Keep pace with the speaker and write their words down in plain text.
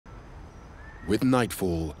With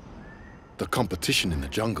nightfall, the competition in the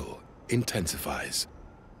jungle intensifies.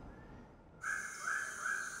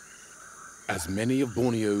 As many of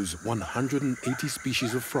Borneo's 180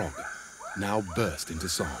 species of frog now burst into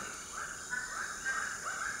song.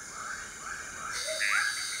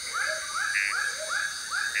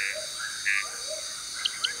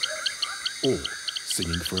 All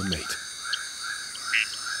singing for a mate.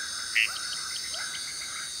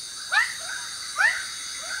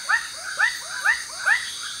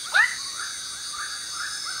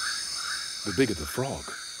 The bigger the frog,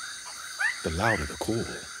 the louder the call.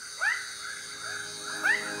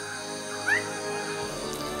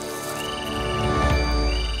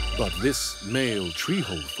 But this male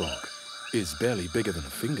treehole frog is barely bigger than a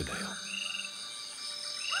fingernail.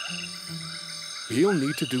 He'll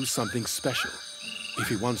need to do something special if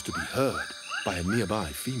he wants to be heard by a nearby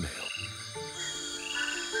female.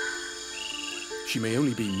 She may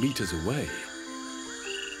only be meters away,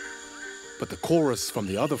 but the chorus from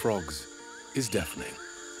the other frogs is deafening.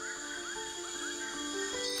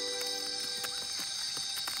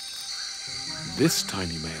 This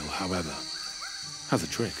tiny male, however, has a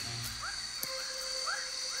trick.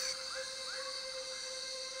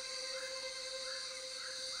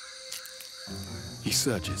 He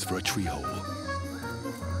searches for a tree hole.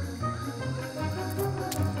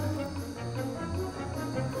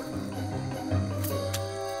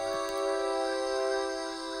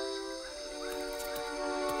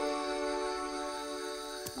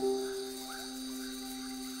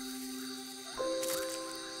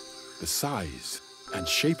 The size and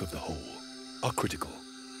shape of the hole are critical.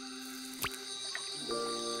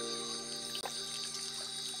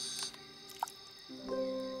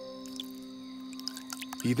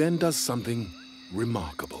 He then does something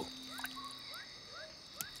remarkable.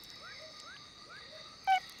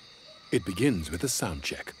 It begins with a sound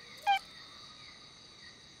check.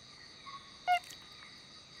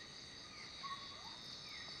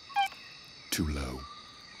 Too low.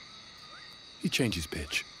 He changes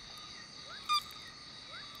pitch.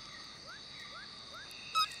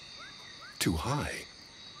 Too high.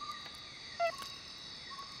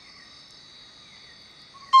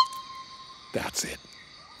 That's it.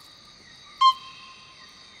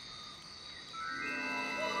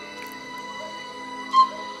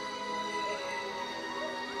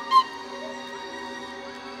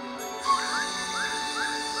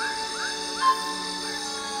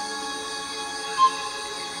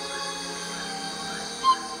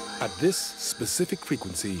 At this specific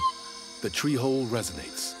frequency, the tree hole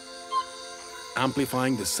resonates,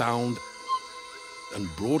 amplifying the sound and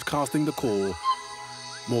broadcasting the call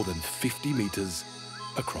more than 50 meters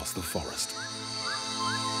across the forest.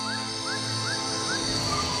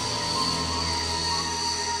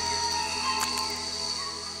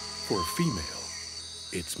 For a female,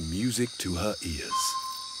 it's music to her ears.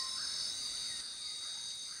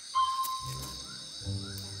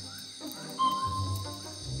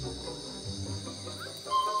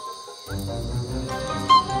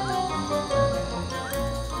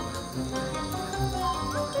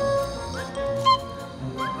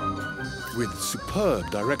 With superb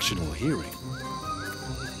directional hearing,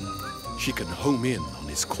 she can home in on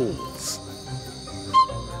his calls.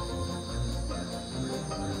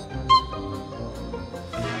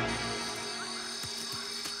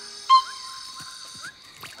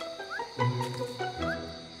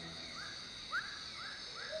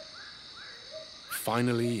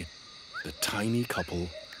 Finally, the tiny couple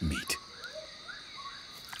meet.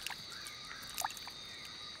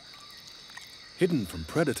 Hidden from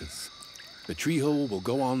predators, the tree hole will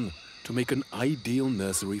go on to make an ideal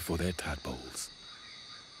nursery for their tadpoles.